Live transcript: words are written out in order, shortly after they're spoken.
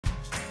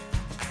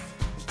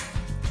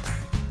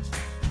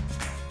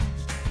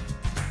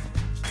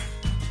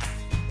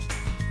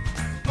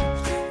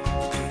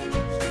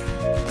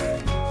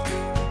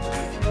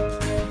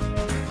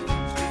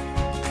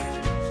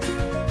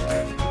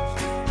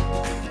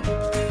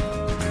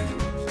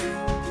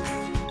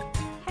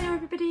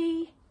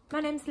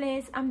name's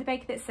Liz, I'm the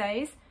baker that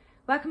sews.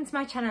 Welcome to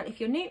my channel if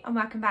you're new, and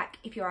welcome back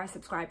if you're a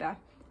subscriber.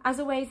 As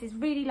always, it's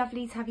really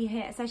lovely to have you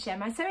here as I share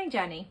my sewing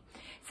journey.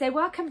 So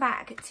welcome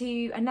back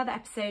to another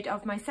episode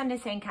of my Sunday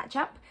sewing catch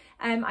up.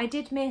 I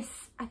did miss,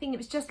 I think it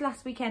was just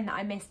last weekend that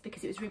I missed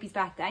because it was Ruby's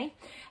birthday.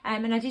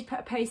 And I did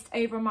put a post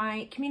over on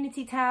my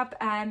community tab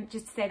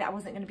just to say that I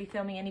wasn't going to be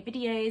filming any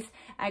videos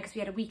because we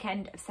had a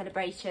weekend of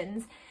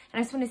celebrations. And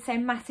I just want to say a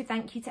massive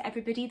thank you to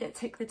everybody that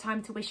took the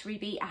time to wish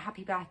Ruby a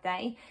happy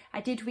birthday. I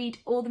did read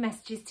all the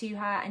messages to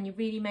her and you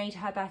really made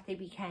her birthday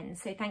weekend.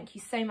 So thank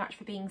you so much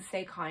for being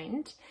so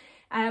kind.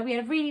 We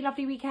had a really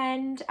lovely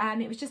weekend.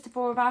 It was just the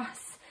four of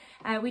us.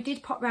 We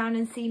did pop round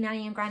and see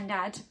Nanny and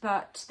Grandad,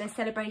 but the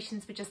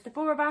celebrations were just the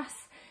four of us.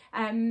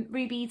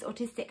 Ruby's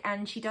autistic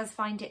and she does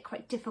find it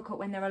quite difficult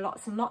when there are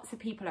lots and lots of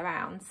people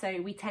around.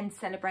 So we tend to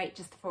celebrate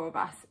just the four of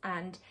us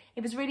and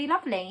it was really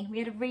lovely. We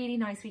had a really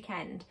nice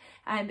weekend.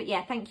 But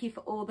yeah, thank you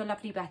for all the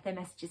lovely birthday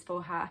messages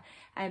for her.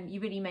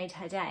 You really made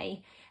her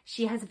day.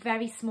 She has a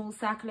very small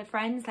circle of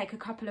friends, like a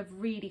couple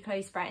of really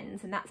close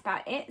friends, and that's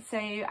about it. So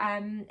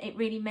it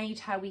really made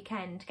her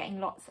weekend getting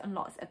lots and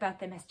lots of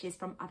birthday messages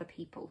from other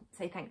people.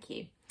 So thank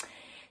you.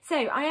 So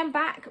I am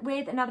back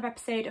with another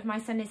episode of my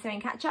Sunday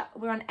Sewing Catch Up.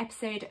 We're on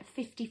episode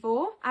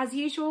 54. As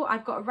usual,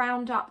 I've got a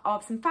roundup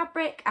of some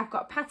fabric. I've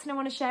got a pattern I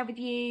want to share with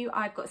you.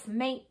 I've got some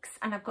makes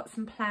and I've got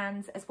some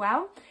plans as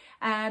well.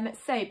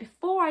 So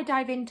before I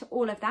dive into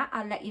all of that,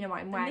 I'll let you know what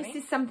I'm wearing. And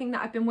this is something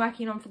that I've been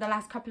working on for the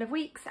last couple of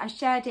weeks. I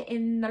shared it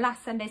in the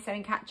last Sunday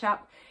Sewing Catch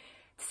Up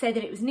to say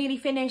that it was nearly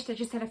finished. I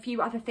just had a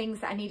few other things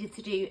that I needed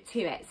to do to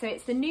it. So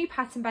it's the new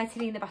pattern by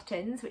Tilly and the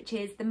Buttons, which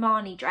is the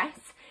Marnie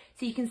dress.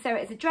 So you can sew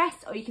it as a dress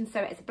or you can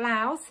sew it as a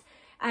blouse.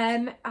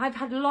 I've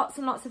had lots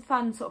and lots of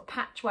fun sort of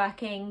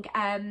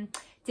patchworking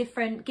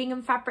different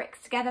gingham fabrics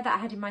together that I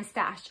had in my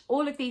stash.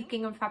 All of these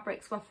gingham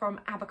fabrics were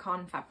from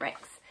Abercorn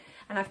Fabrics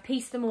and I've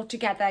pieced them all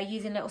together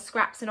using little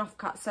scraps and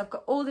offcuts. So I've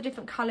got all the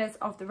different colours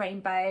of the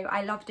rainbow.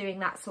 I love doing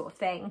that sort of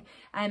thing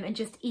and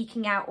just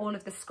eking out all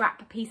of the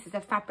scrap pieces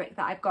of fabric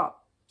that I've got.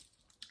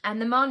 And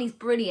the Marnie's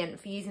brilliant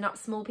for using up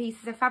small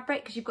pieces of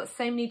fabric because you've got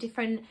so many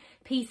different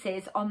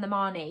pieces on the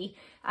Marnie.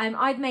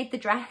 I've made the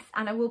dress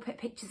and I will put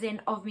pictures in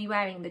of me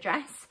wearing the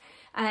dress.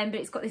 But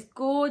it's got this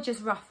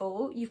gorgeous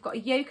ruffle. You've got a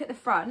yoke at the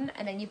front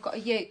and then you've got a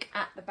yoke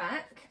at the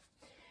back.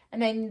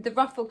 And then the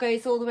ruffle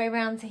goes all the way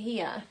around to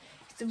here.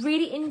 It's a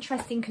really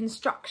interesting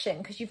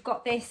construction because you've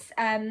got this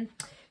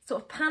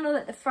sort of panel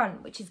at the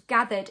front which is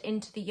gathered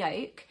into the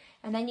yoke.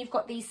 And then you've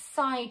got these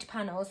side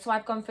panels. So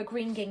I've gone for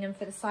green gingham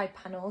for the side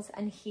panels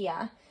and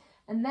here.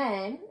 And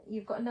then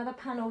you've got another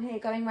panel here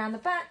going around the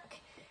back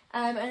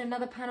and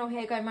another panel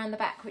here going around the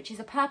back, which is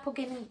a purple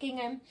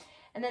gingham.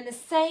 And then the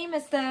same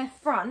as the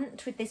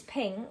front with this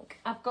pink,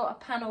 I've got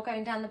a panel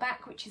going down the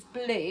back, which is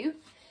blue.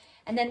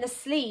 And then the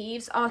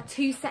sleeves are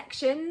two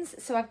sections.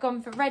 So I've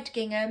gone for red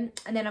gingham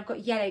and then I've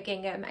got yellow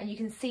gingham and you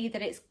can see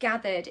that it's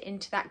gathered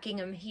into that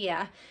gingham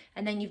here.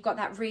 And then you've got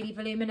that really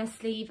voluminous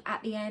sleeve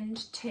at the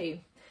end too.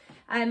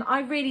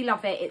 I really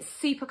love it. It's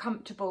super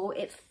comfortable.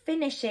 It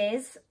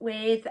finishes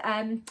with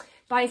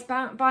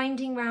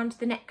binding round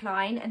the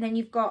neckline and then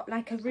you've got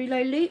like a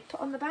rouleau loop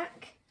on the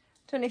back.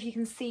 Don't know if you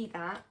can see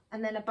that.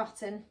 And then a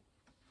button.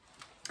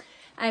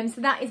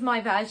 So that is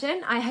my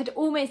version. I had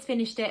almost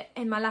finished it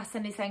in my last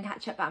Sunday Sewing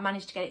Catch Up, but I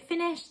managed to get it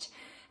finished.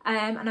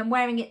 And I'm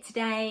wearing it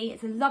today.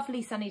 It's a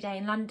lovely sunny day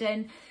in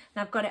London.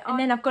 And I've got it on. And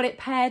then I've got it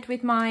paired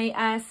with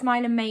my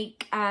Smile and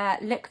Make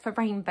Look for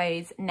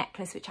Rainbows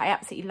necklace, which I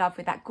absolutely love,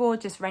 with that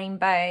gorgeous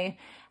rainbow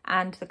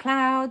and the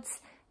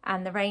clouds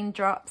and the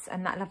raindrops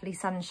and that lovely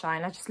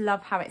sunshine. I just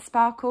love how it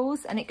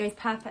sparkles and it goes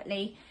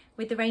perfectly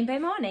with the rainbow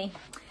Marnie.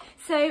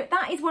 So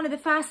that is one of the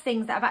first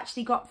things that I've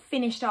actually got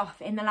finished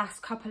off in the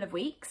last couple of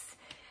weeks.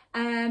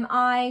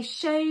 I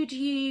showed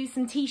you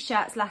some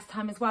t-shirts last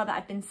time as well that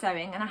I've been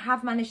sewing, and I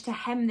have managed to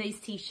hem those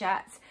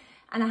t-shirts,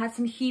 and I had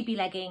some Hubie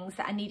leggings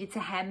that I needed to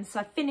hem,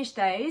 so I finished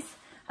those.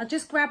 I'll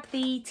just grab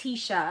the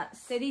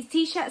t-shirts. So these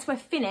t-shirts were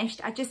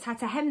finished. I just had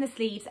to hem the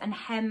sleeves and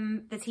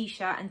hem the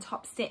t-shirt and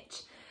top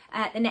stitch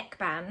the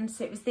neckband.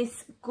 So it was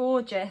this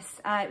gorgeous,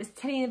 it was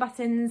Tilly and the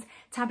Buttons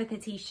Tabitha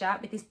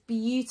t-shirt with this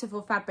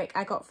beautiful fabric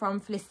I got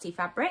from Felicity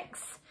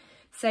Fabrics.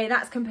 So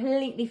that's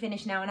completely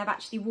finished now and I've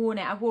actually worn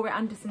it. I wore it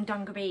under some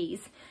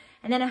dungarees.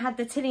 And then I had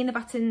the Tilly and the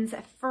Buttons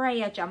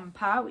Freya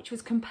jumper, which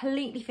was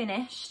completely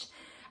finished.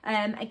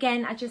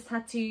 Again, I just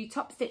had to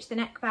top stitch the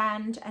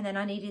neckband and then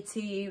I needed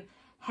to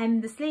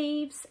hem the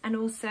sleeves and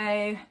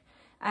also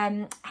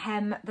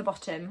hem the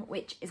bottom,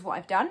 which is what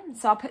I've done.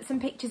 So I'll put some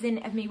pictures in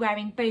of me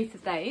wearing both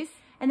of those.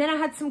 And then I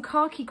had some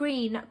khaki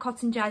green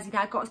cotton jersey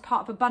that I got as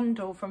part of a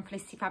bundle from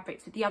Felicity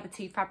Fabrics with the other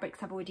two fabrics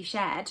I've already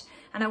shared.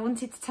 And I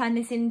wanted to turn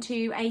this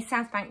into a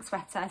South Bank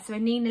sweater, so a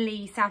Nina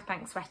Lee South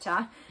Bank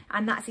sweater.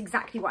 And that's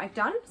exactly what I've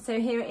done. So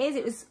here it is.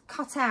 It was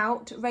cut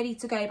out, ready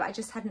to go, but I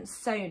just hadn't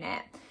sewn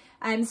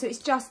it. So it's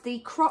just the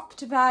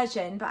cropped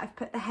version, but I've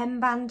put the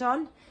hemband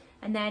on.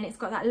 And then it's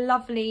got that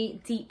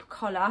lovely deep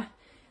collar.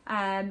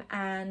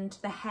 And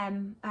the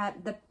hem,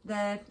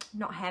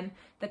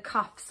 the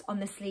cuffs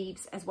on the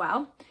sleeves as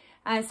well.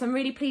 So I'm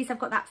really pleased I've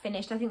got that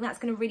finished. I think that's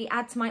going to really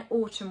add to my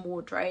autumn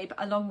wardrobe,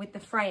 along with the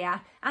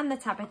Freya and the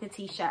Tabitha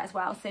t-shirt as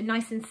well. So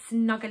nice and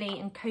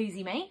snuggly and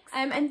cozy makes.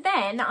 And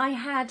then I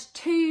had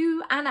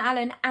 2 Anna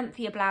Allen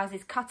Anthea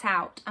blouses cut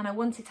out, and I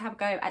wanted to have a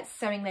go at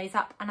sewing those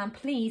up. And I'm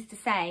pleased to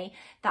say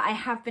that I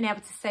have been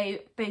able to sew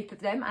both of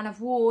them, and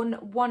I've worn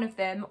one of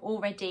them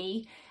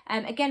already.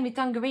 Again, with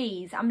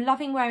dungarees, I'm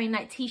loving wearing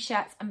like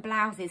t-shirts and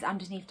blouses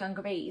underneath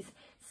dungarees.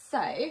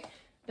 So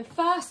the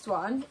first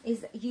one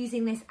is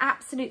using this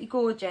absolutely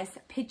gorgeous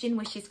Pigeon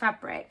Wishes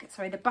fabric.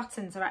 Sorry, the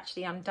buttons are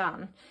actually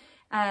undone.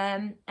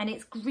 And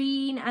it's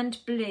green and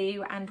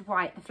blue and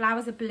white. The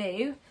flowers are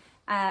blue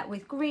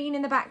with green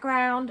in the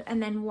background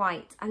and then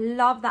white. I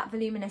love that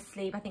voluminous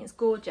sleeve. I think it's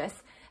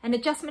gorgeous. An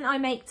adjustment I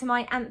make to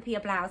my Anthea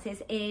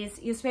blouses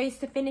is you're supposed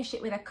to finish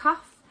it with a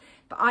cuff,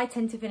 but I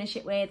tend to finish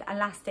it with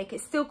elastic.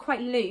 It's still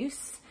quite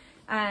loose,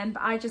 but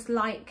I just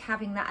like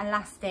having that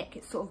elastic.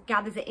 It sort of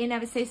gathers it in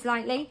ever so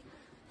slightly.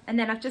 And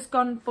then I've just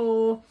gone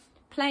for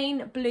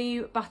plain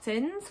blue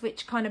buttons,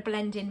 which kind of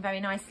blend in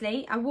very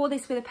nicely. I wore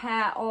this with a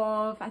pair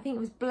of, I think it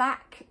was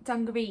black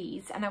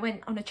dungarees, and I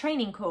went on a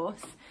training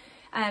course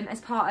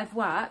as part of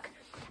work.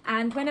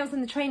 And when I was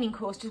on the training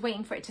course, just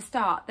waiting for it to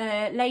start,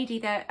 the lady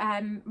that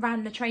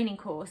ran the training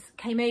course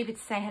came over to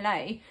say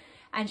hello.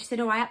 And she said,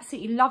 oh, I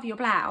absolutely love your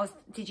blouse.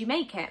 Did you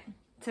make it?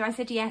 So I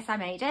said, yes, I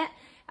made it.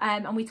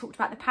 And we talked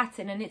about the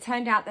pattern, and it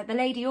turned out that the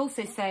lady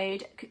also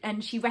sewed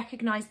and she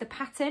recognised the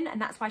pattern,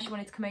 and that's why she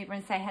wanted to come over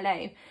and say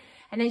hello.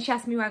 And then she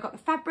asked me where I got the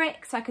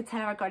fabric, so I could tell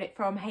her I got it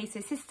from Hey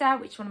Sew Sister,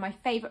 which is one of my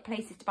favourite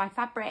places to buy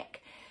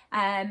fabric,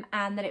 and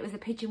that it was a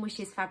Pigeon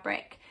Wishes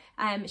fabric.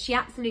 She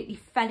absolutely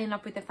fell in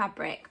love with the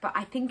fabric, but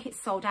I think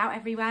it's sold out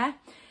everywhere.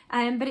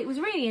 But it was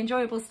a really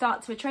enjoyable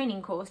start to a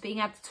training course, being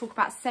able to talk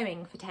about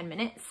sewing for 10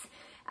 minutes.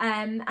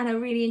 And I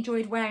really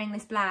enjoyed wearing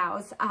this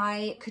blouse.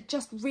 I could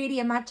just really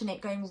imagine it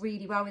going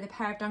really well with a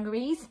pair of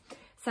dungarees.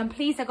 So I'm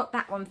pleased I got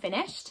that one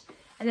finished.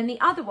 And then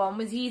the other one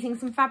was using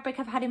some fabric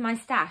I've had in my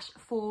stash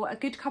for a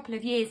good couple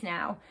of years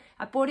now.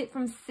 I bought it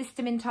from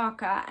Sister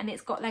Mintaka, and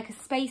it's got like a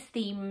space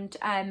themed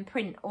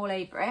print all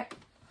over it.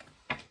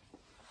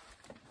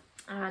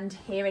 And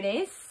here it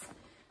is.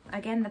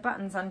 Again, the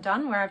button's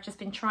undone where I've just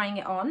been trying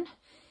it on.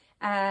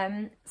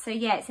 So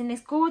yeah, it's in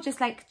this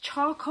gorgeous like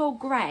charcoal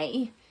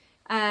grey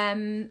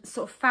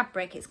sort of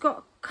fabric. It's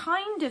got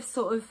kind of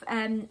sort of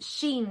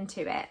sheen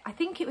to it. I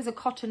think it was a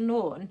cotton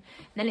lawn, and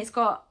then it's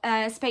got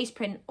space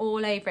print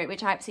all over it,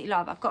 which I absolutely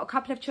love. I've got a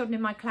couple of children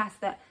in my class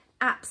that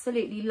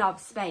absolutely love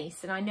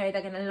space, and I know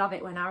they're going to love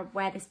it when I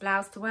wear this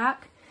blouse to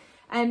work.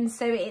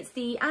 So it's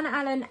the Anna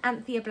Allen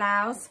Anthea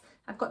blouse.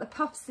 I've got the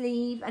puff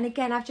sleeve, and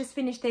again I've just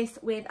finished this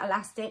with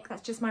elastic.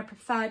 That's just my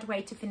preferred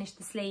way to finish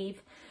the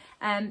sleeve.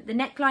 The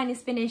neckline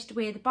is finished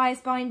with bias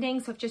binding,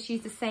 so I've just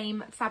used the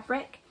same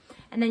fabric.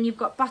 And then you've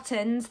got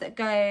buttons that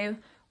go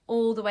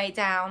all the way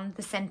down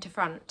the centre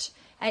front.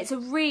 It's a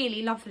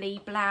really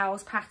lovely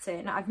blouse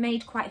pattern. I've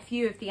made quite a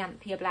few of the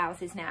Anthea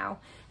blouses now.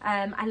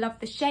 I love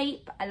the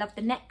shape, I love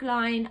the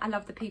neckline, I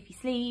love the poofy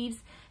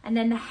sleeves. And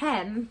then the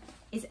hem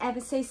is ever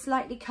so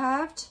slightly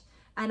curved.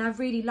 And I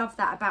really love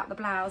that about the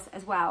blouse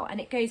as well. And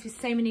it goes with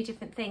so many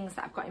different things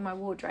that I've got in my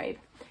wardrobe.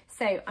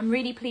 So I'm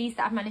really pleased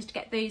that I've managed to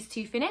get those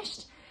 2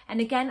 finished. And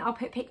again, I'll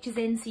put pictures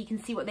in so you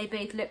can see what they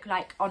both look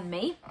like on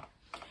me.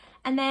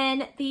 And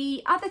then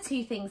the other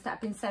 2 things that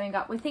I've been sewing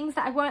up were things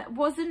that I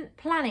wasn't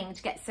planning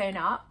to get sewn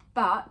up,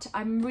 but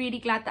I'm really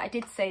glad that I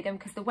did sew them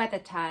because the weather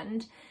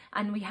turned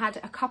and we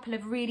had a couple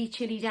of really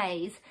chilly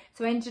days.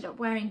 So I ended up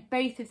wearing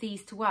both of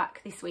these to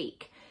work this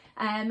week.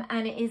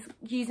 And it is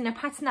using a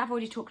pattern that I've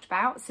already talked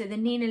about, so the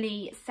Nina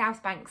Lee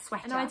South Bank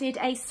sweater. And I did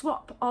a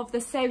swap of the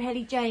Sew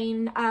Hayley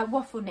Jane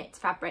waffle knit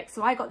fabric.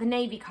 So I got the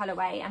navy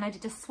colourway and I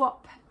did a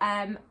swap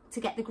to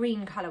get the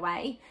green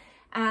colourway.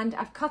 And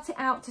I've cut it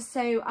out to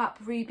sew up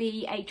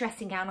Ruby a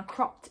dressing gown, a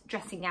cropped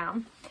dressing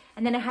gown.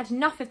 And then I had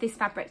enough of this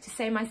fabric to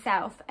sew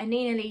myself a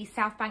Nina Lee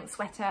South Bank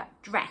sweater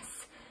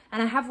dress.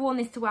 And I have worn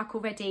this to work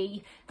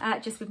already,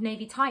 just with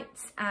navy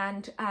tights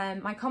and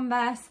my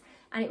Converse.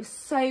 And it was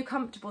so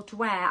comfortable to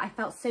wear. I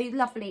felt so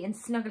lovely and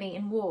snuggly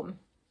and warm.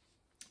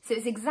 So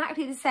it's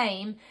exactly the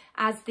same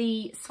as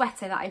the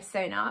sweater that I've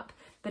sewn up,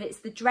 but it's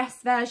the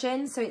dress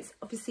version. So it's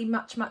obviously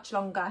much, much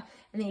longer.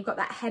 And then you've got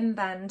that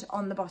hemband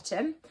on the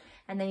bottom.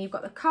 And then you've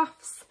got the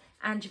cuffs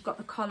and you've got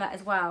the collar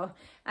as well.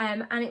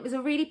 And it was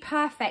a really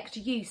perfect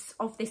use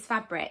of this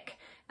fabric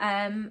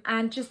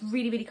and just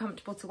really, really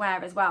comfortable to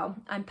wear as well.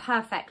 And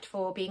perfect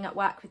for being at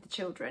work with the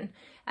children.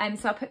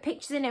 So I put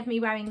pictures in of me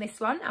wearing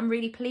this one. I'm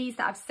really pleased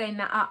that I've sewn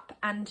that up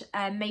and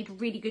made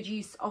really good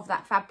use of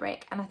that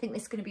fabric. And I think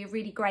this is going to be a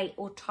really great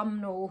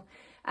autumnal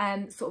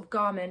sort of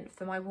garment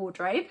for my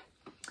wardrobe.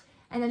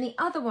 And then the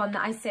other one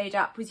that I sewed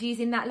up was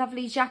using that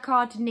lovely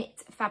jacquard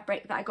knit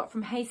fabric that I got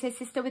from Hey Sew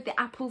Sister with the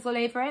apples all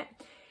over it.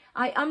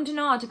 I ummed and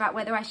ahed about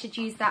whether I should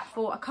use that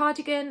for a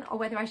cardigan or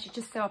whether I should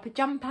just sew up a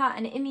jumper.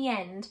 And in the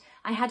end,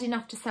 I had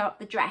enough to sew up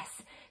the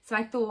dress. So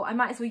I thought I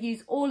might as well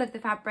use all of the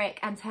fabric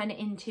and turn it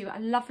into a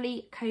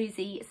lovely,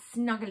 cosy,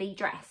 snuggly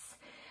dress.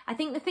 I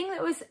think the thing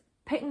that was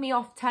putting me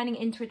off turning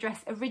it into a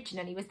dress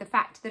originally was the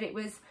fact that it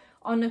was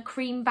on a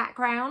cream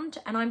background,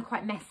 and I'm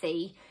quite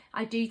messy.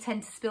 I do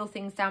tend to spill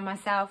things down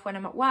myself when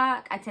I'm at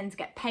work. I tend to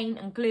get paint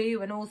and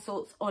glue and all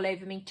sorts all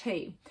over me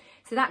too.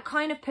 So that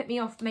kind of put me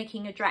off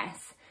making a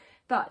dress.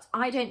 But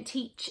I don't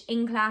teach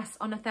in class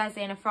on a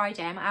Thursday and a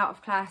Friday. I'm out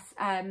of class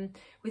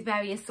with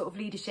various sort of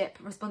leadership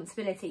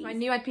responsibilities. So I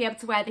knew I'd be able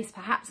to wear this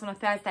perhaps on a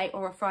Thursday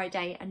or a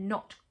Friday and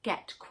not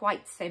get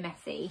quite so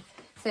messy.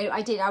 So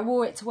I did. I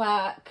wore it to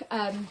work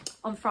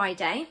on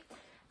Friday,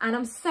 and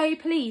I'm so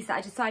pleased that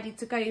I decided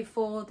to go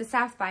for the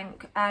South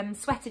Bank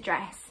sweater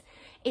dress.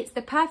 It's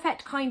the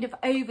perfect kind of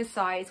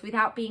oversize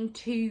without being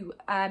too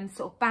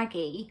sort of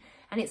baggy.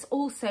 And it's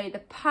also the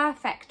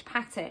perfect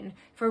pattern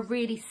for a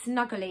really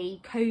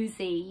snuggly,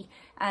 cozy,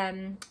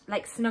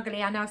 like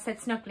snuggly. I know I've said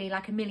snuggly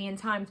like a million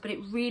times, but it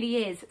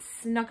really is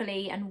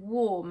snuggly and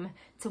warm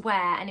to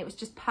wear. And it was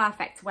just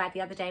perfect to wear the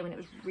other day when it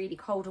was really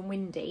cold and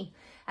windy.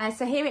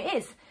 So here it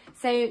is.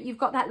 So you've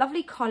got that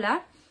lovely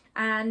collar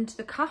and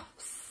the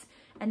cuffs,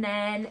 and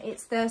then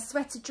it's the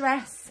sweater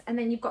dress, and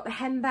then you've got the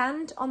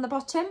hemband on the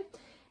bottom.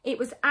 It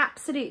was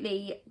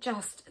absolutely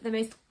just the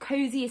most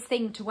coziest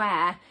thing to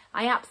wear.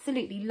 I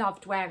absolutely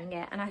loved wearing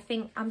it, and I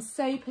think I'm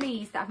so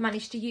pleased that I've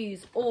managed to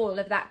use all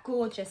of that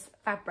gorgeous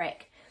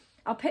fabric.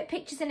 I'll put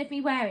pictures in of me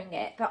wearing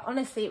it, but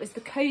honestly, it was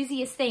the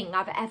coziest thing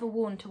I've ever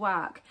worn to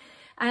work.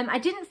 I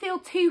didn't feel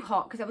too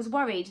hot because I was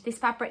worried. This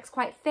fabric's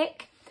quite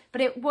thick, but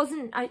it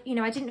wasn't, you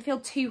know, I didn't feel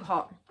too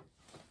hot.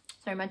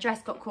 Sorry, my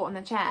dress got caught on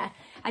the chair.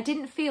 I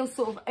didn't feel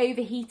sort of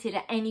overheated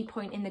at any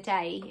point in the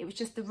day. It was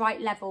just the right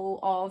level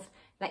of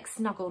like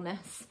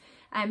snuggleness.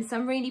 So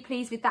I'm really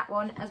pleased with that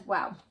one as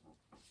well.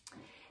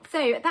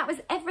 So that was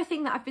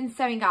everything that I've been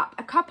sewing up.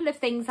 A couple of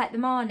things like the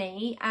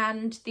Marnie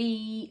and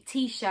the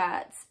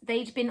t-shirts,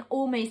 they'd been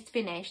almost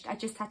finished. I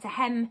just had to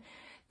hem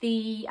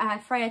the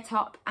Freya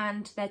top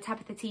and the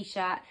Tabitha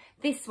t-shirt.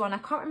 This one, I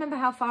can't remember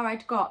how far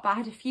I'd got, but I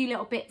had a few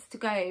little bits to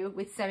go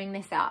with sewing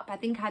this up. I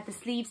think I had the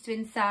sleeves to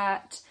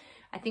insert,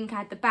 I think I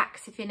had the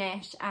back to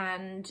finish,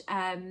 and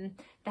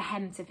the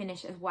hem to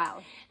finish as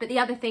well. But the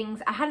other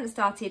things I hadn't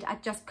started,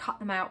 I'd just cut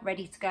them out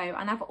ready to go.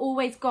 And I've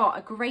always got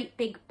a great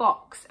big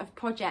box of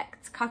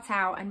projects cut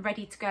out and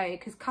ready to go,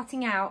 because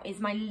cutting out is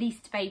my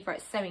least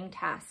favourite sewing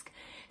task.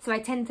 So I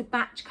tend to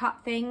batch cut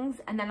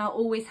things, and then I'll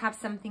always have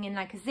something in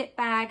like a zip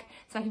bag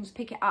so I can just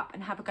pick it up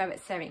and have a go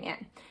at sewing it.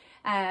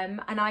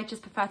 And I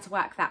just prefer to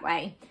work that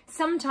way.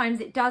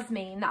 Sometimes it does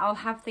mean that I'll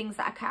have things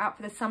that I cut out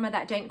for the summer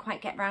that I don't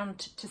quite get round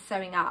to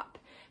sewing up,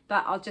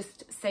 but I'll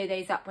just sew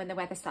those up when the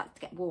weather starts to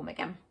get warm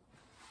again.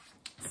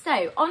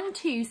 So on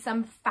to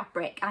some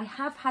fabric. I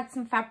have had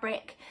some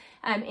fabric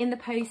in the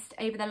post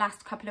over the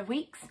last couple of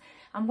weeks.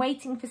 I'm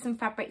waiting for some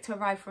fabric to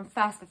arrive from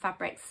First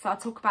Fabrics, so I'll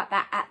talk about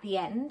that at the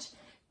end.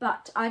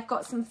 But I've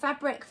got some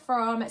fabric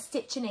from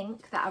Stitch and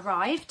Ink that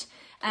arrived,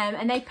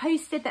 and they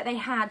posted that they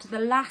had the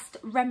last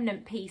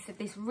remnant piece of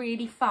this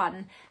really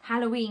fun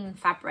Halloween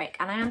fabric,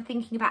 and I am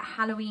thinking about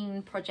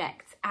Halloween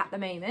projects at the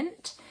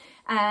moment.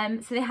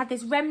 So they had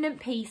this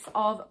remnant piece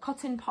of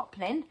cotton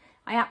poplin.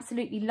 I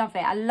absolutely love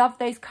it. I love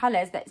those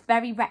colours. That's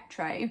very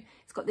retro.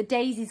 It's got the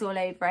daisies all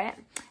over it.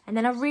 And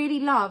then I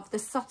really love the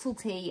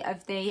subtlety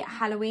of the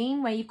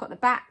Halloween, where you've got the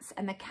bats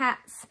and the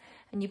cats,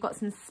 and you've got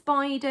some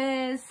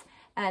spiders,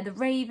 the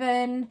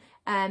raven,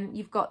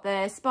 you've got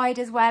the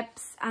spider's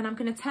webs, and I'm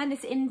going to turn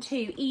this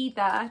into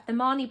either the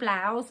Marnie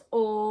blouse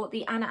or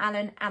the Anna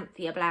Allen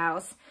Anthea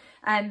blouse,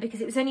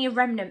 because it was only a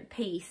remnant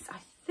piece. I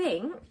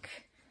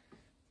think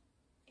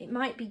it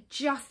might be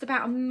just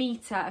about 1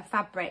 metre of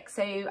fabric,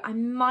 so I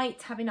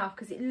might have enough,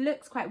 because it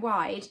looks quite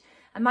wide.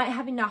 I might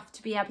have enough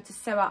to be able to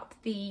sew up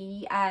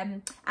the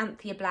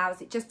Anthea blouse.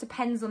 It just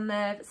depends on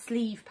the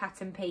sleeve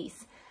pattern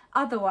piece.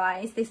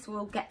 Otherwise, this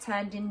will get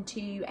turned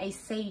into a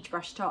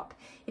sagebrush top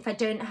if I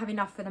don't have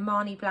enough for the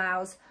Marnie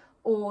blouse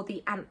or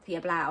the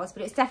Anthea blouse.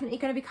 But it's definitely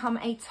going to become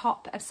a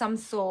top of some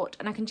sort,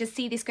 and I can just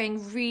see this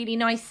going really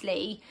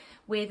nicely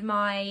with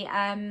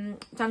my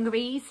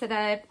dungarees. So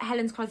the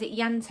Helen's Closet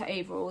Yanta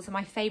overalls are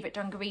my favourite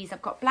dungarees.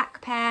 I've got a black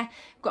pair,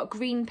 I've got a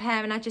green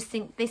pair, and I just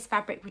think this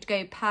fabric would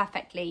go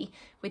perfectly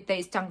with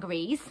those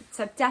dungarees.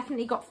 So I've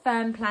definitely got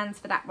firm plans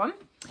for that one.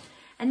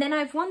 And then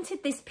I've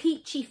wanted this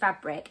peachy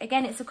fabric.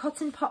 Again, it's a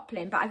cotton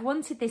poplin, but I've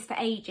wanted this for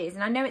ages.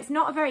 And I know it's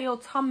not a very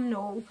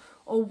autumnal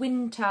or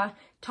winter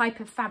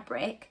type of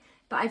fabric,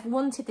 but I've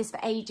wanted this for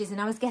ages.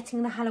 And I was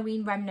getting the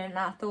Halloween remnant, and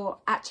I thought,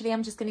 actually,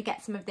 I'm just going to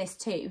get some of this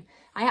too.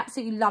 I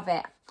absolutely love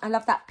it. I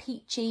love that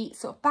peachy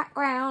sort of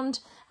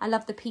background. I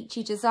love the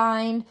peachy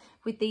design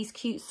with these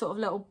cute sort of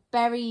little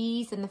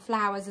berries and the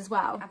flowers as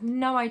well. I have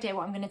no idea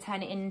what I'm going to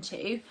turn it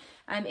into.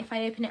 If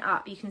I open it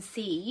up, you can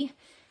see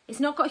it's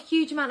not got a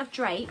huge amount of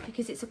drape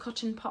because it's a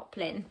cotton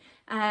poplin,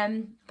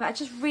 but I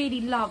just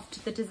really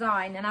loved the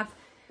design, and I've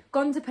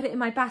gone to put it in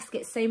my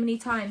basket so many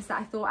times that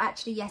I thought,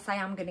 actually, yes, I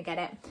am going to get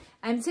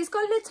it. So it's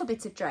got a little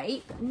bit of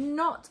drape,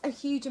 not a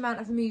huge amount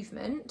of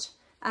movement,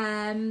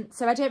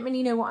 so I don't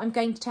really know what I'm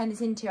going to turn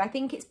this into. I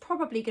think it's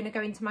probably going to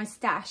go into my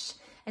stash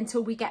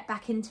until we get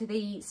back into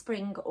the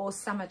spring or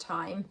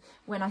summertime,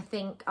 when I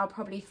think I'll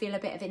probably feel a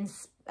bit of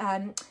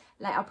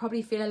like I'll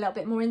probably feel a little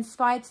bit more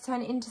inspired to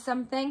turn it into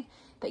something.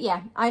 But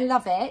yeah, I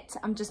love it.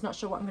 I'm just not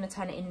sure what I'm going to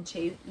turn it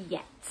into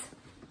yet.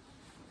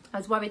 I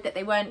was worried that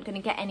they weren't going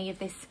to get any of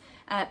this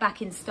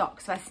back in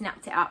stock, so I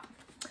snapped it up.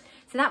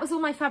 So that was all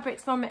my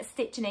fabrics from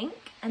Stitch and Ink.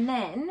 And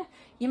then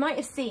you might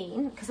have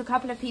seen, because a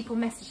couple of people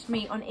messaged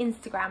me on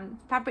Instagram,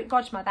 Fabric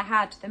Godmother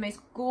had the most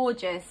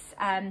gorgeous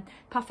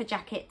puffer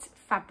jacket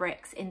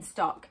fabrics in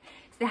stock.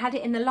 So they had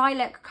it in the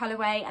lilac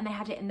colourway and they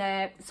had it in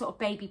the sort of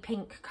baby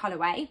pink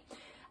colourway.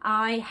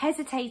 I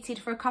hesitated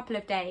for a couple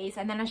of days,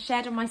 and then I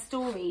shared on my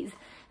stories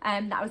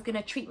that I was going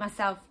to treat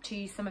myself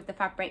to some of the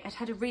fabric. I'd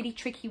had a really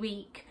tricky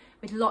week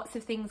with lots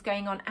of things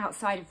going on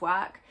outside of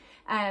work.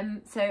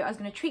 So I was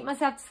going to treat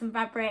myself to some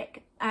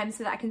fabric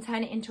so that I can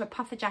turn it into a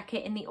puffer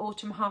jacket in the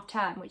autumn half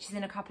term, which is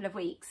in a couple of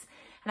weeks.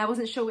 And I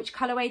wasn't sure which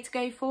colourway to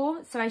go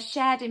for, so I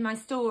shared in my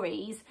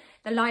stories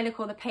the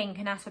lilac or the pink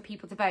and asked for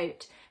people to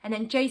vote. And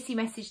then Josie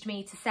messaged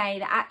me to say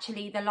that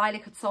actually the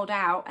lilac had sold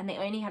out and they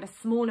only had a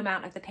small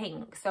amount of the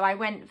pink. So I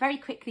went very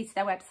quickly to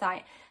their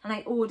website and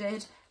I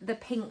ordered the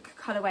pink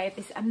colourway of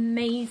this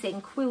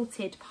amazing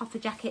quilted puffer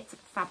jacket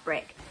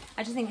fabric.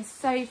 I just think it's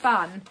so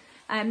fun.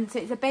 So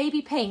it's a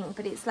baby pink,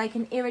 but it's like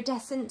an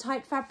iridescent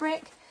type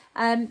fabric.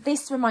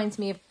 This reminds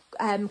me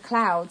of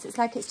clouds. It's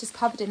like it's just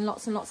covered in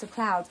lots and lots of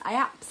clouds. I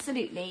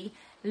absolutely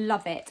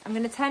love it. I'm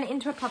going to turn it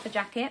into a puffer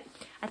jacket.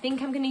 I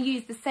think I'm going to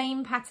use the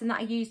same pattern that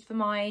I used for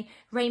my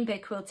rainbow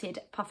quilted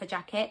puffer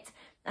jacket,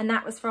 and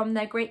that was from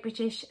the Great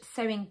British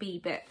Sewing Bee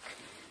book.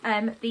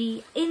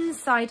 The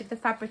inside of the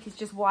fabric is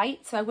just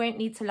white, so I won't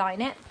need to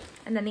line it,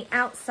 and then the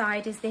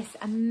outside is this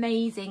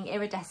amazing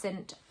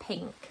iridescent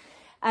pink.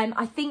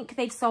 I think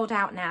they've sold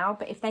out now,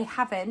 but if they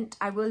haven't,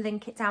 I will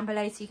link it down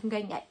below so you can go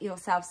and get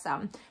yourself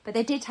some. But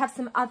they did have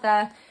some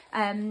other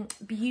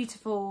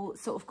beautiful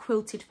sort of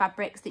quilted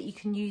fabrics that you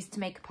can use to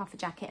make a puffer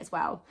jacket as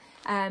well.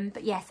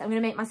 But yes, I'm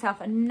going to make myself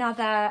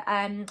another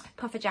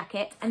puffer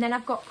jacket. And then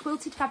I've got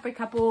quilted fabric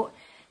I bought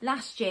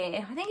last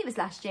year. I think it was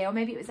last year, or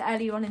maybe it was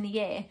earlier on in the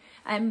year.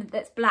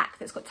 That's black,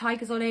 that's got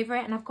tigers all over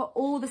it. And I've got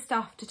all the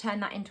stuff to turn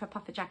that into a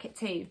puffer jacket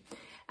too.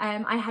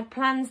 I had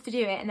plans to do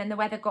it, and then the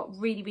weather got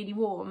really, really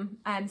warm.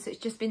 So it's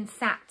just been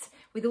sat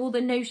with all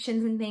the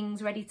notions and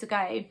things ready to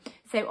go.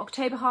 So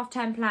October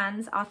half-term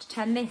plans are to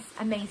turn this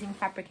amazing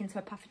fabric into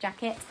a puffer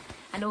jacket,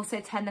 and also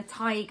turn the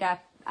tiger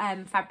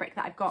fabric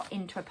that I've got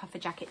into a puffer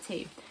jacket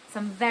too.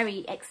 So I'm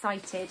very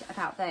excited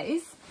about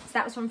those. So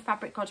that was from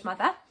Fabric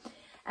Godmother.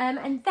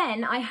 And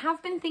then I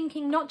have been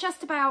thinking not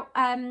just about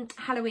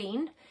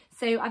Halloween.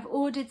 So I've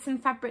ordered some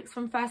fabrics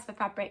from First for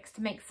Fabrics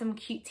to make some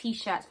cute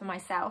t-shirts for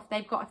myself.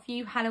 They've got a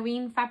few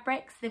Halloween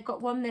fabrics. They've got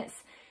one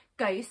that's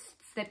ghosts.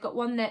 They've got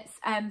one that's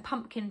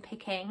pumpkin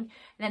picking. And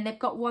then they've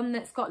got one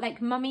that's got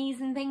like mummies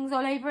and things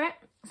all over it.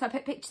 So I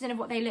put pictures in of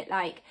what they look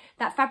like.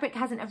 That fabric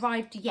hasn't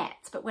arrived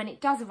yet, but when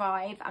it does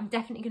arrive, I'm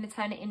definitely going to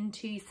turn it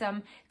into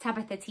some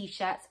Tabitha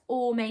t-shirts,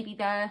 or maybe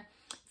the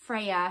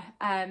Freya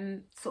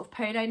sort of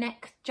polo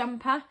neck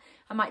jumper.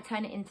 I might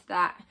turn it into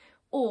that,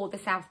 or the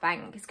South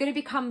Bank. It's going to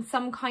become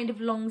some kind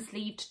of long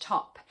sleeved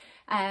top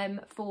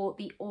for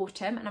the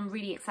autumn, and I'm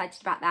really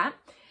excited about that.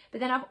 But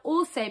then I've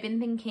also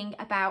been thinking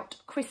about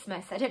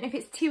Christmas. I don't know if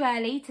it's too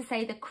early to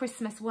say the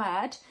Christmas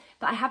word,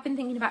 but I have been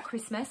thinking about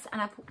Christmas,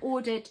 and I've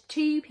ordered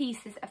 2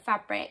 pieces of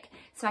fabric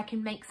so I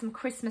can make some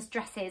Christmas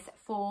dresses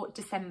for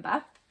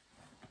December.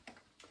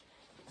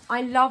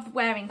 I love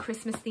wearing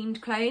Christmas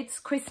themed clothes.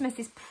 Christmas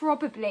is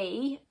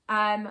probably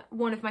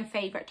one of my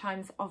favourite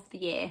times of the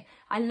year.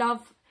 I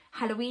love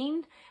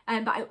Halloween,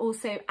 but I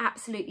also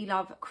absolutely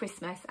love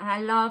Christmas, and I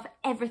love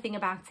everything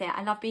about it.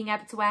 I love being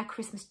able to wear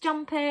Christmas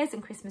jumpers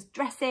and Christmas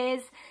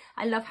dresses.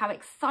 I love how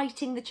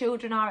exciting the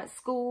children are at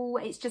school.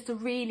 It's just a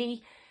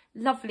really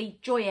lovely,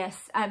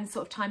 joyous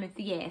sort of time of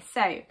the year.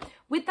 So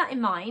with that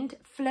in mind,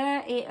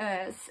 Fleur,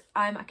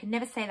 I can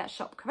never say that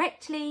shop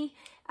correctly,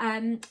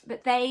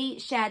 but they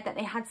shared that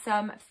they had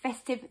some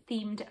festive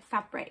themed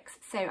fabrics.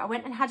 So I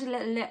went and had a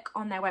little look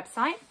on their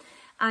website,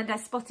 and I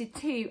spotted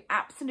 2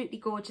 absolutely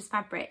gorgeous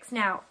fabrics.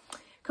 Now,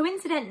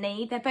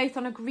 coincidentally, they're both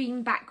on a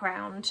green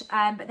background,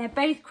 but they're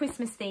both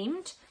Christmas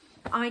themed.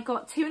 I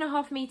got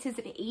 2.5 meters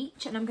of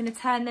each, and I'm going to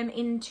turn them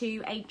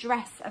into a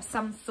dress of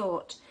some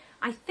sort.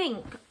 I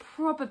think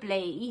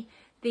probably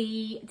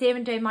the Dear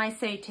and Don't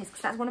Myosotis,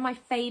 because that's one of my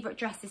favourite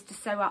dresses to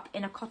sew up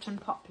in a cotton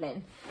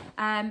poplin.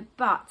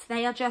 But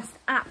they are just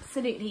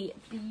absolutely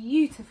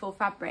beautiful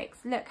fabrics.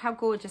 Look how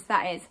gorgeous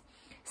that is.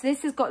 So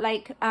this has got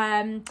like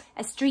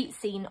a street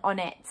scene on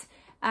it,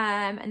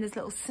 and there's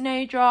little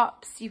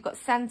snowdrops. You've got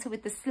Santa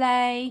with the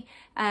sleigh,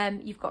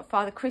 you've got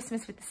Father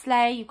Christmas with the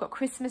sleigh, you've got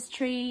Christmas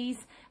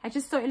trees. I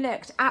just thought it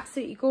looked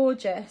absolutely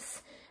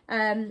gorgeous.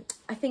 I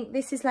think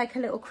this is like a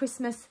little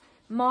Christmas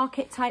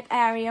market type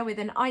area with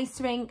an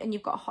ice rink, and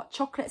you've got a hot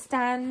chocolate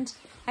stand.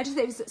 I just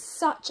thought it was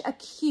such a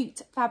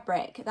cute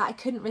fabric that I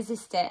couldn't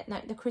resist it.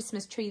 Like the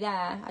Christmas tree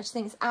there, I just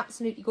think it's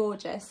absolutely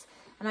gorgeous.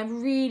 And I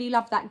really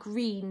love that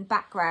green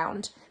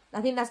background.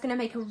 I think that's going to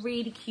make a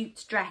really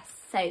cute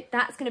dress. So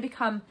that's going to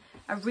become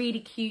a really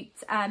cute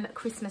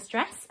Christmas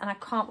dress, and I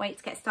can't wait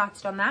to get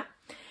started on that.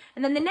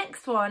 And then the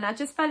next one, I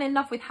just fell in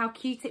love with how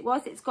cute it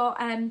was. It's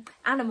got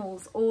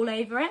animals all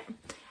over it.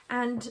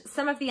 And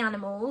some of the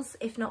animals,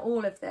 if not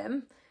all of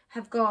them,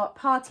 have got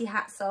party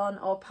hats on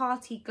or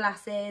party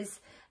glasses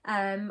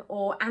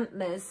or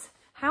antlers.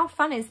 How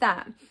fun is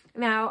that?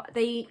 Now,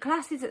 the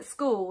classes at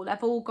school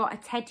have all got a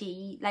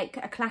teddy, like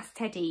a class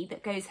teddy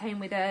that goes home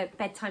with a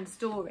bedtime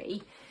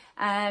story.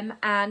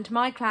 And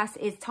my class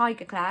is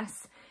tiger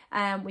class.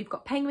 We've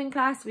got penguin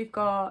class, we've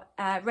got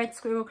red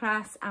squirrel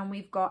class, and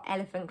we've got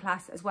elephant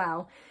class as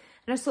well.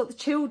 And I thought the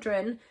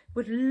children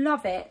would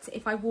love it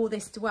if I wore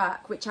this to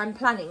work, which I'm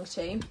planning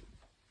to,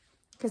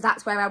 because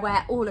that's where I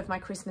wear all of my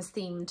Christmas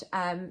themed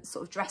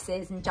sort of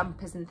dresses and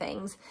jumpers and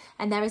things.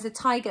 And there is a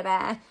tiger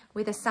there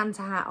with a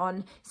Santa hat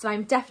on. So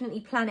I'm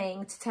definitely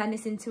planning to turn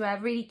this into a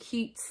really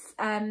cute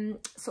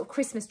sort of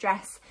Christmas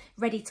dress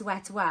ready to wear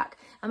to work.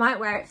 I might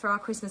wear it for our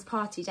Christmas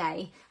party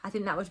day. I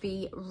think that would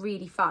be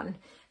really fun.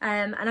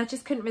 And I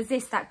just couldn't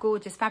resist that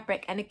gorgeous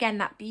fabric. And again,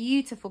 that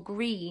beautiful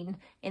green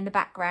in the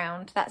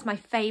background. That's my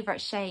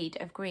favourite shade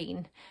of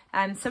green.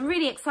 So I'm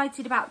really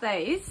excited about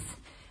those.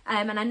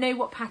 And I know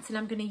what pattern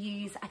I'm going to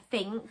use. I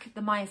think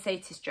the Maya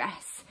Sotis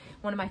dress,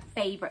 one of my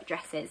favourite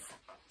dresses.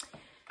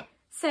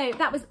 So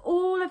that was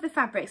all of the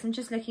fabrics. I'm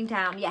just looking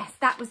down. Yes,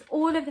 that was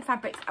all of the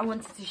fabrics I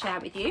wanted to share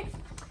with you.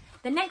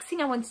 The next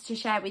thing I wanted to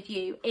share with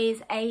you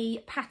is a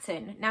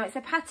pattern. Now, it's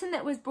a pattern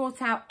that was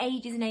brought out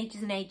ages and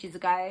ages and ages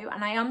ago,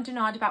 and I am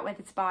about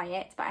whether to buy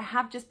it, but I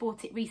have just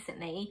bought it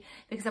recently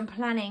because I'm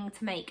planning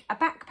to make a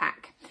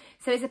backpack.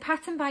 So it's a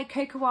pattern by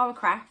Kokowara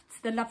Crafts,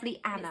 the lovely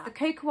Anna. It's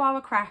the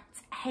Kokowara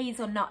Crafts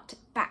Hazelnut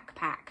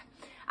Backpack.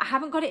 I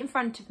haven't got it in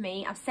front of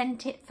me. I've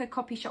sent it for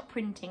copy shop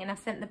printing, and I've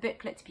sent the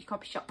booklet to be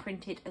copy shop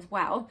printed as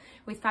well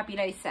with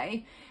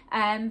Fabuloso.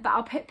 But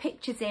I'll put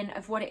pictures in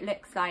of what it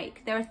looks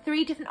like. There are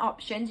 3 different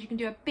options. You can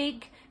do a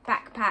big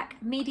backpack,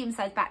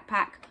 medium-sized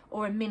backpack,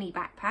 or a mini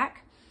backpack.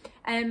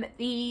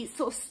 The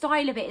sort of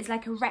style of it is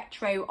like a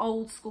retro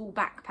old school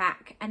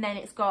backpack, and then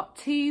it's got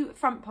 2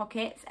 front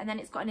pockets, and then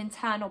it's got an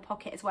internal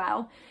pocket as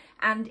well.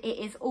 And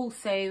it is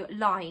also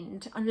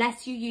lined,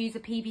 unless you use a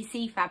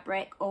PVC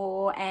fabric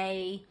or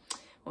a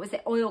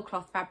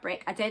oilcloth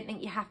fabric. I don't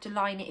think you have to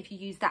line it if you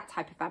use that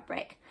type of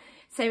fabric.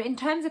 So in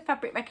terms of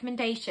fabric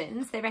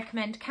recommendations, they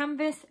recommend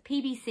canvas,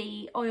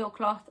 PVC,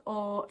 oilcloth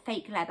or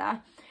fake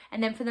leather.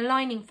 And then for the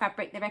lining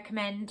fabric, they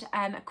recommend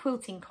a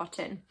quilting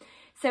cotton.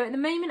 So at the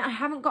moment, I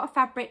haven't got a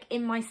fabric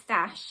in my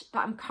stash, but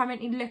I'm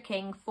currently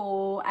looking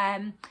for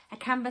a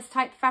canvas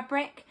type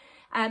fabric.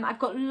 I've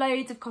got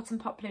loads of cotton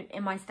poplin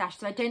in my stash,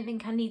 so I don't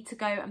think I need to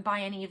go and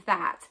buy any of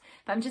that.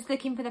 But I'm just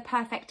looking for the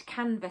perfect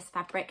canvas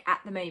fabric at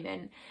the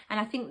moment. And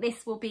I think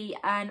this will be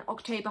an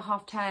October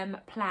half-term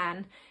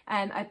plan,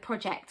 a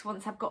project,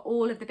 once I've got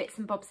all of the bits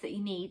and bobs that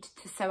you need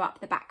to sew up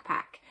the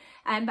backpack.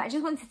 But I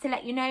just wanted to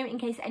let you know, in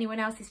case anyone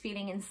else is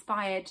feeling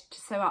inspired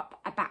to sew up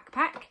a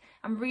backpack.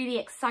 I'm really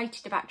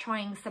excited about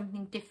trying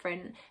something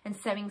different and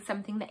sewing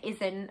something that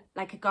isn't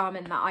like a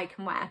garment that I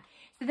can wear.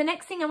 So the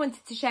next thing I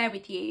wanted to share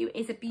with you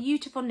is a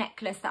beautiful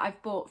necklace that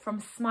I've bought from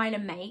Smile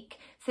and Make.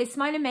 So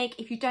Smile and Make,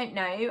 if you don't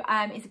know,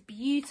 is a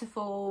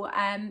beautiful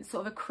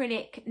sort of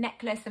acrylic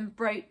necklace and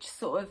brooch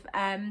sort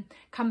of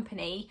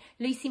company.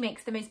 Lucy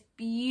makes the most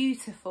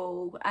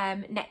beautiful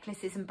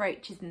necklaces and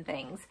brooches and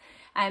things.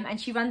 And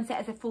she runs it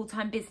as a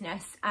full-time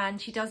business, and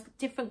she does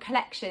different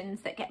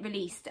collections that get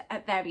released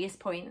at various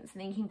points,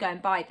 and then you can go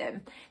and buy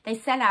them. They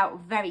sell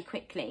out very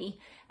quickly.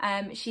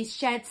 She's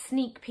shared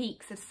sneak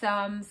peeks of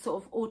some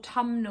sort of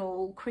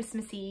autumnal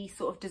Christmassy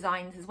sort of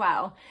designs as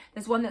well.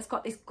 There's one that's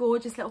got this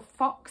gorgeous little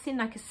fox in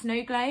like a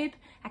snow globe.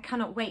 I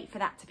cannot wait for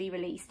that to be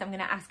released. I'm going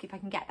to ask if I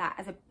can get that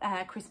as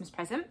a Christmas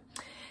present.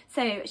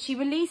 So she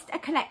released a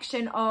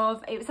collection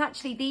of, it was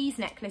actually these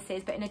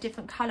necklaces but in a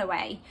different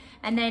colourway,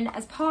 and then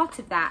as part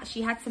of that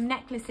she had some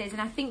necklaces,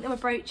 and I think there were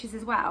brooches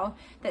as well,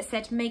 that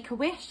said Make a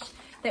Wish,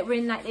 that were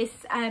in like this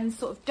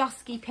sort of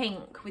dusky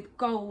pink with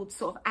gold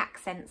sort of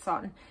accents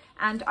on.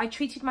 And I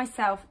treated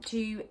myself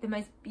to the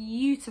most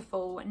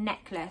beautiful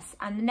necklace,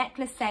 and the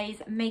necklace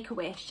says Make a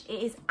Wish.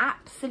 It is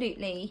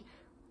absolutely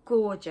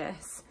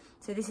gorgeous.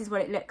 So this is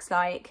what it looks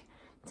like.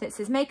 So it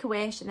says Make a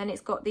Wish, and then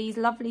it's got these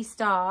lovely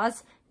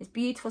stars, this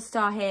beautiful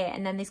star here,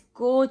 and then this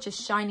gorgeous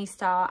shiny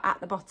star at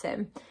the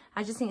bottom.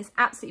 I just think it's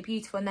absolutely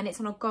beautiful, and then it's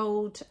on a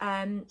gold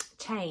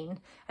chain.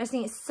 I just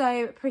think it's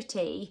so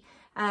pretty.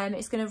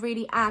 It's going to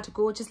really add a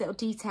gorgeous little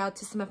detail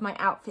to some of my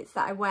outfits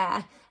that I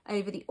wear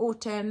over the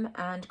autumn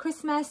and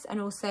Christmas, and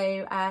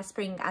also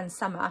spring and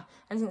summer.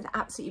 I think it's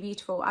absolutely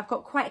beautiful. I've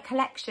got quite a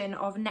collection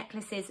of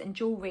necklaces and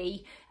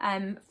jewellery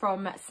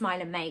from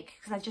Smile and Make,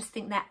 because I just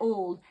think they're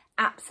all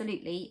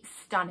absolutely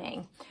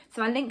stunning.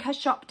 So I'll link her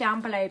shop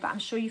down below, but I'm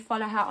sure you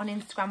follow her on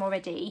Instagram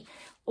already.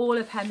 All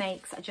of her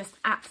makes are just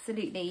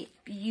absolutely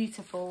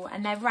beautiful,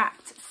 and they're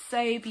wrapped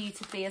so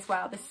beautifully as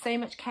well. There's so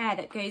much care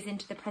that goes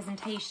into the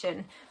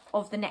presentation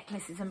of the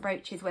necklaces and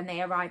brooches when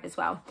they arrive as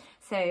well.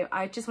 So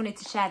I just wanted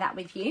to share that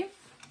with you.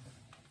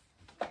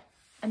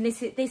 And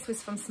this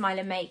was from Smile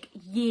and Make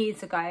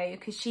years ago,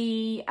 because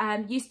she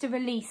used to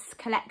release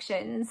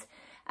collections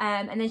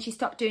and then she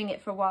stopped doing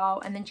it for a while,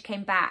 and then she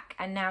came back,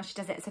 and now she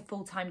does it as a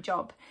full-time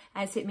job.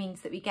 So it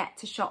means that we get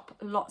to shop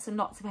lots and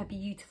lots of her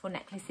beautiful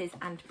necklaces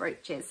and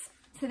brooches.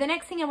 So the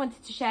next thing I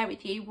wanted to share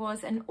with you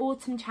was an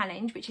autumn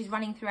challenge, which is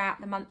running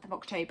throughout the month of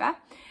October,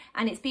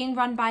 and it's being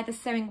run by the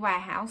Sewing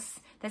Warehouse.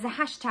 There's a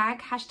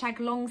hashtag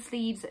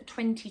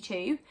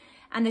 #longsleeves22,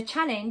 and the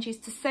challenge is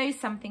to sew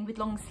something with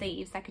long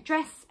sleeves, like a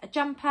dress, a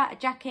jumper, a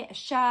jacket, a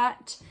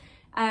shirt,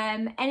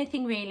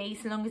 anything really,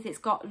 so long as it's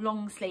got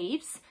long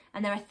sleeves.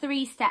 And there are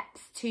 3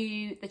 steps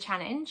to the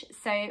challenge.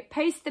 So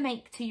post the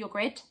make to your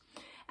grid,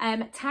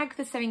 tag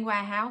the Sewing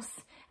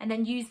Warehouse, and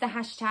then use the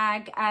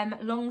hashtag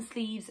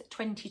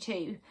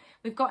longsleeves22.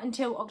 We've got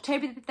until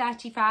October the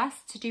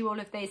 31st to do all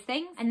of those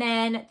things. And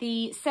then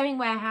the Sewing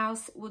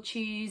Warehouse will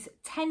choose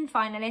 10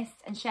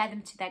 finalists and share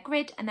them to their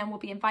grid, and then we'll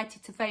be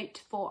invited to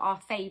vote for our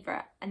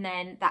favourite, and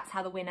then that's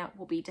how the winner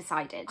will be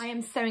decided. I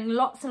am sewing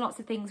lots and lots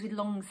of things with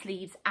long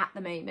sleeves at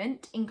the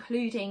moment,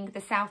 including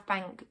the South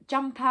Bank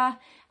jumper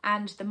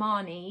and the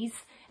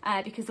Marnies,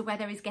 because the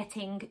weather is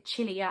getting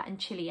chillier and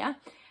chillier.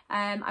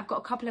 I've got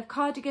a couple of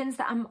cardigans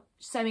that I'm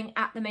sewing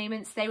at the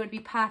moment, so they would be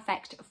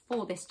perfect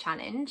for this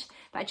challenge.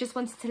 But I just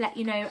wanted to let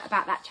you know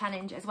about that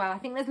challenge as well. I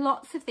think there's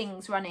lots of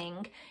things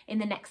running in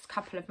the next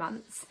couple of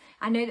months.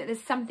 I know that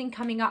there's something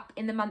coming up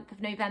in the month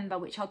of November,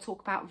 which I'll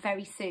talk about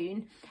very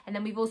soon. And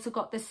then we've also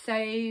got the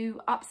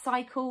Sew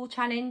Upcycle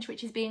challenge,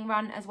 which is being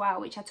run as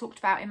well, which I talked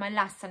about in my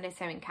last Sunday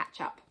Sewing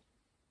catch-up.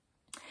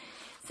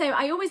 So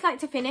I always like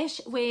to finish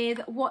with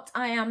what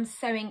I am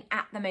sewing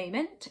at the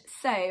moment.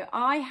 So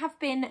I have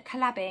been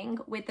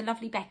collabing with the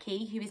lovely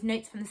Becky, who is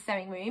Notes from the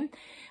Sewing Room.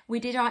 We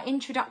did our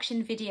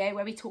introduction video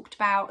where we talked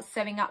about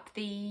sewing up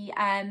the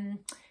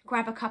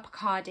Grab a Cup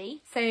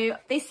Cardi. So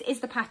this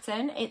is the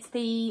pattern. It's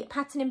the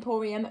Pattern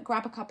Emporium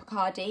Grab a Cup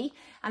Cardi,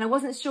 and I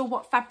wasn't sure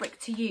what fabric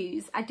to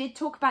use. I did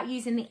talk about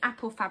using the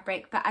apple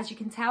fabric, but as you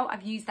can tell,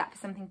 I've used that for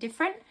something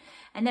different.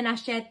 And then I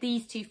shared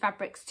these 2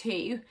 fabrics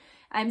too.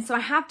 So I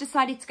have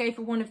decided to go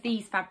for one of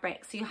these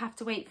fabrics, so you'll have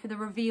to wait for the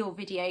reveal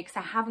video because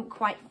I haven't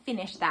quite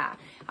finished that.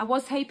 I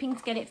was hoping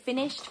to get it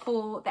finished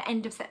for the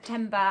end of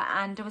September,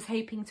 and I was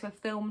hoping to have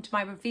filmed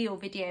my reveal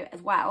video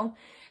as well,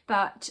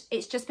 but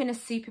it's just been a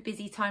super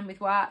busy time with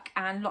work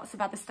and lots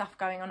of other stuff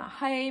going on at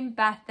home,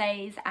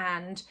 birthdays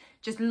and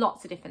just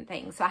lots of different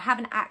things. So I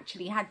haven't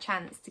actually had a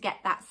chance to get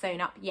that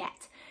sewn up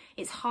yet.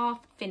 It's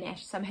half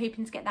finished, so I'm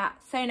hoping to get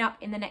that sewn up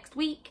in the next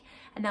week,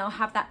 and then I'll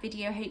have that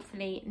video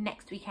hopefully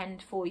next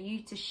weekend for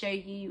you to show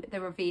you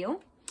the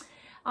reveal.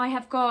 I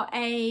have got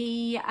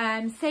a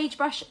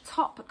sagebrush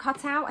top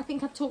cutout. I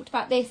think I've talked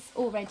about this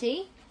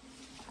already,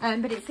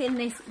 but it's in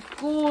this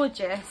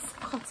gorgeous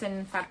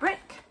cotton fabric.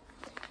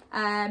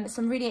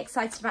 So I'm really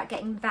excited about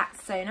getting that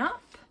sewn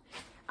up.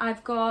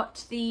 I've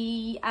got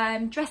the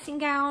dressing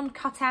gown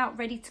cut out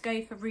ready to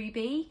go for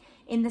Ruby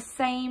in the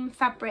same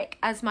fabric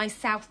as my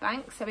South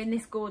Bank, so in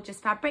this gorgeous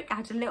fabric. I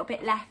had a little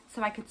bit left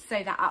so I could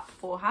sew that up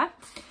for her.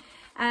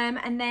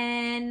 And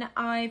then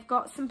I've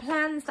got some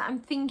plans that I'm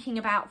thinking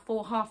about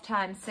for half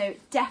term, so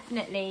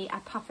definitely a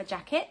puffer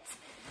jacket,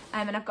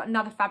 and I've got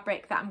another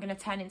fabric that I'm going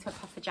to turn into a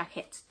puffer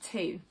jacket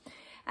too.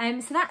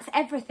 So that's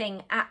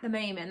everything at the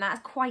moment.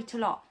 That's quite a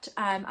lot,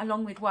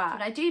 along with work.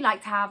 But I do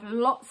like to have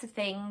lots of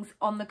things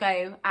on the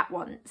go at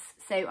once.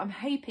 So I'm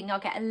hoping I'll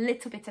get a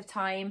little bit of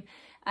time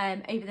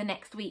over the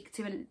next week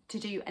to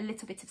do a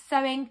little bit of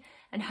sewing,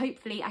 and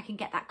hopefully I can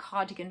get that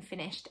cardigan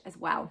finished as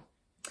well.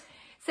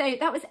 So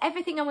that was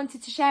everything I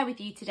wanted to share with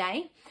you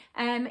today.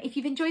 If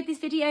you've enjoyed this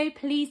video,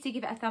 please do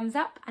give it a thumbs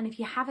up. And if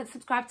you haven't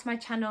subscribed to my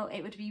channel,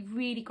 it would be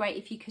really great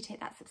if you could hit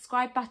that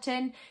subscribe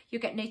button.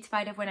 You'll get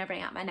notified of when I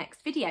bring out my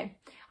next video.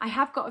 I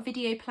have got a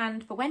video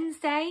planned for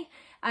Wednesday.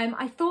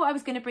 I thought I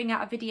was going to bring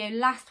out a video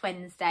last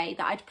Wednesday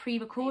that I'd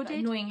pre-recorded.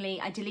 Annoyingly,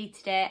 I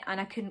deleted it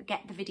and I couldn't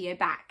get the video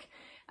back.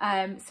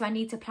 So I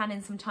need to plan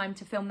in some time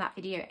to film that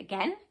video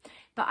again.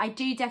 But I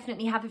do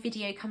definitely have a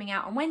video coming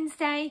out on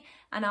Wednesday,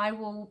 and I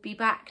will be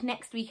back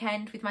next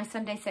weekend with my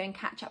Sunday Sewing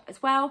catch-up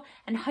as well,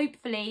 and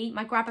hopefully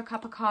my Grab a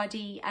Cup of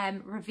Cardi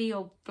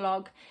reveal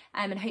vlog,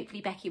 and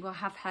hopefully Becky will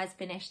have hers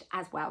finished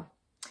as well.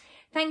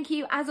 Thank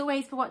you as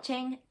always for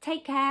watching.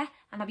 Take care,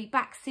 and I'll be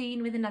back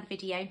soon with another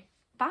video.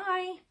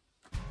 Bye!